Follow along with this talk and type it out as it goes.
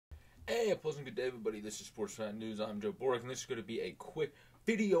Hey, a pleasant good day, everybody. This is Sports Fan News. I'm Joe Boric, and this is going to be a quick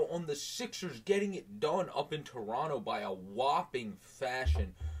video on the Sixers getting it done up in Toronto by a whopping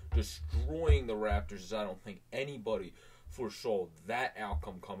fashion, destroying the Raptors, as I don't think anybody foresaw that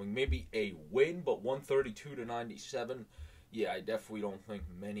outcome coming. Maybe a win, but 132-97. Yeah, I definitely don't think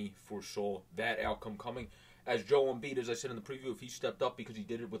many foresaw that outcome coming. As Joel Embiid, as I said in the preview, if he stepped up because he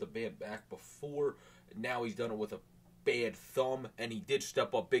did it with a bad back before, now he's done it with a bad thumb, and he did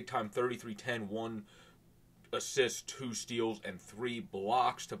step up big time. 33-10, 1 assist, 2 steals, and 3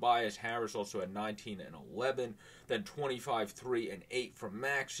 blocks. Tobias Harris also had 19 and 11, then 25, 3, and 8 from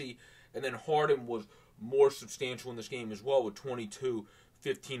Maxey, and then Harden was more substantial in this game as well with 22,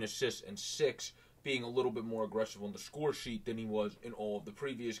 15 assists, and 6, being a little bit more aggressive on the score sheet than he was in all of the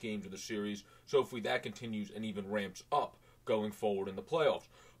previous games of the series. So hopefully that continues and even ramps up going forward in the playoffs.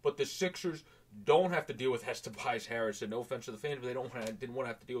 But the Sixers don't have to deal with Tobias Harris, and no offense to the fans, but they didn't want to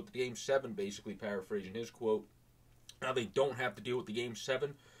have to deal with the Game 7, basically paraphrasing his quote. Now they don't have to deal with the Game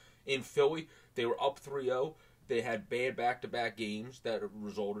 7 in Philly. They were up 3-0. They had bad back-to-back games that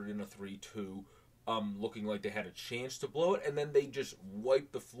resulted in a 3-2, looking like they had a chance to blow it, and then they just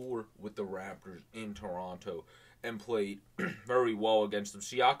wiped the floor with the Raptors in Toronto and played very well against them.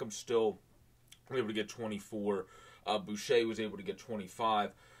 Siakam still able to get 24. Boucher was able to get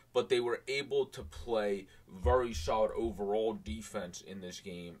 25. But they were able to play very solid overall defense in this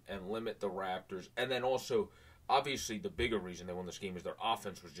game and limit the Raptors. And then also, obviously, the bigger reason they won this game is their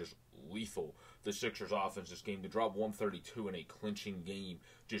offense was just lethal. The Sixers' offense this game, to drop 132 in a clinching game,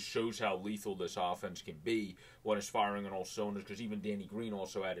 just shows how lethal this offense can be when it's firing on all cylinders, because even Danny Green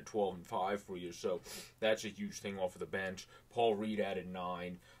also added 12 and 5 for you. So that's a huge thing off of the bench. Paul Reed added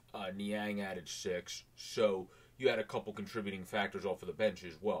 9. Niang added 6. So you had a couple contributing factors off of the bench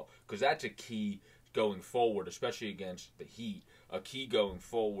as well, because that's a key going forward, especially against the Heat. A key going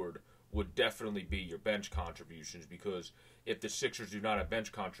forward would definitely be your bench contributions, because if the Sixers do not have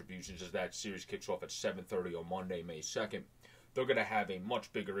bench contributions as that series kicks off at 7:30 on Monday, May 2nd, they're going to have a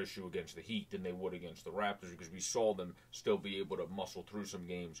much bigger issue against the Heat than they would against the Raptors, because we saw them still be able to muscle through some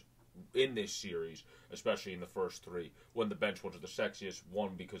games in this series, especially in the first 3, when the bench wasn't the sexiest,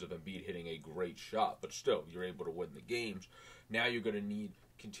 one because of Embiid hitting a great shot, but still, you're able to win the games. Now you're going to need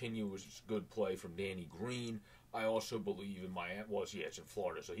continuous good play from Danny Green. I also believe in Miami. Well, yeah, it's in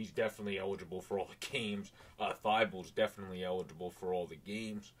Florida, so he's definitely eligible for all the games. Thibault's definitely eligible for all the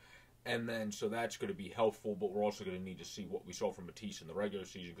games. And then, so that's going to be helpful, but we're also going to need to see what we saw from Matisse in the regular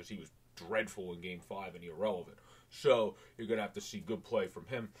season, because he was dreadful in Game 5 and irrelevant. So you're going to have to see good play from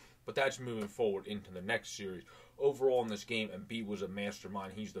him. But that's moving forward into the next series. Overall in this game, Embiid was a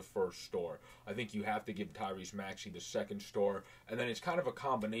mastermind. He's the first star. I think you have to give Tyrese Maxey the second star. And then it's kind of a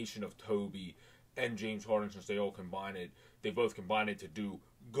combination of Toby and James Harden, since they all combined it. They both combined it to do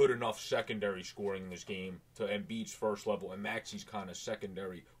good enough secondary scoring in this game to Embiid's first level and Maxey's kind of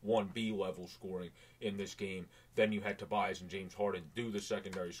secondary 1B level scoring in this game. Then you had Tobias and James Harden do the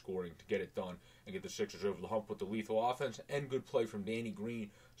secondary scoring to get it done and get the Sixers over the hump with the lethal offense and good play from Danny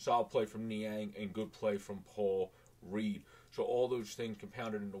Green, solid play from Niang, and good play from Paul Reed. So all those things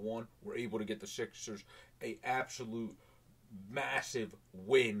compounded into one were able to get the Sixers a absolute massive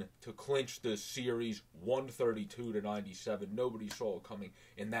win to clinch the series 132-97. Nobody saw it coming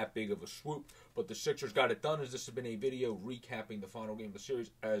in that big of a swoop, but the Sixers got it done, as this has been a video recapping the final game of the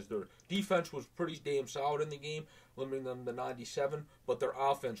series, as their defense was pretty damn solid in the game, limiting them to 97, but their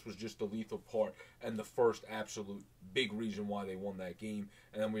offense was just the lethal part and the first absolute big reason why they won that game.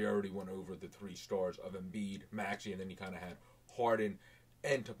 And then we already went over the 3 stars of Embiid, Maxey, and then you kind of had Harden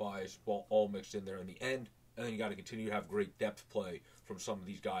and Tobias all mixed in there in the end. And then you got to continue to have great depth play from some of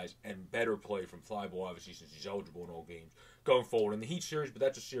these guys and better play from Thibault, obviously, since he's eligible in all games going forward in the Heat series. But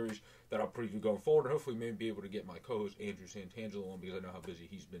that's a series that I'll preview going forward. And hopefully maybe be able to get my co-host Andrew Santangelo on, because I know how busy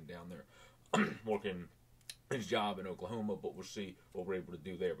he's been down there working his job in Oklahoma. But we'll see what we're able to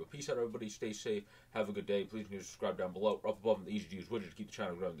do there. But peace out, everybody. Stay safe. Have a good day. Please subscribe down below. Up above in the easy-to-use widget to keep the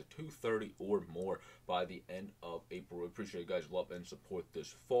channel growing to 230 or more by the end of April. We appreciate you guys' love and support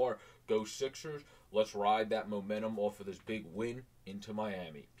this far. Go Sixers. Let's ride that momentum off of this big win into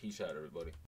Miami. Peace out, everybody.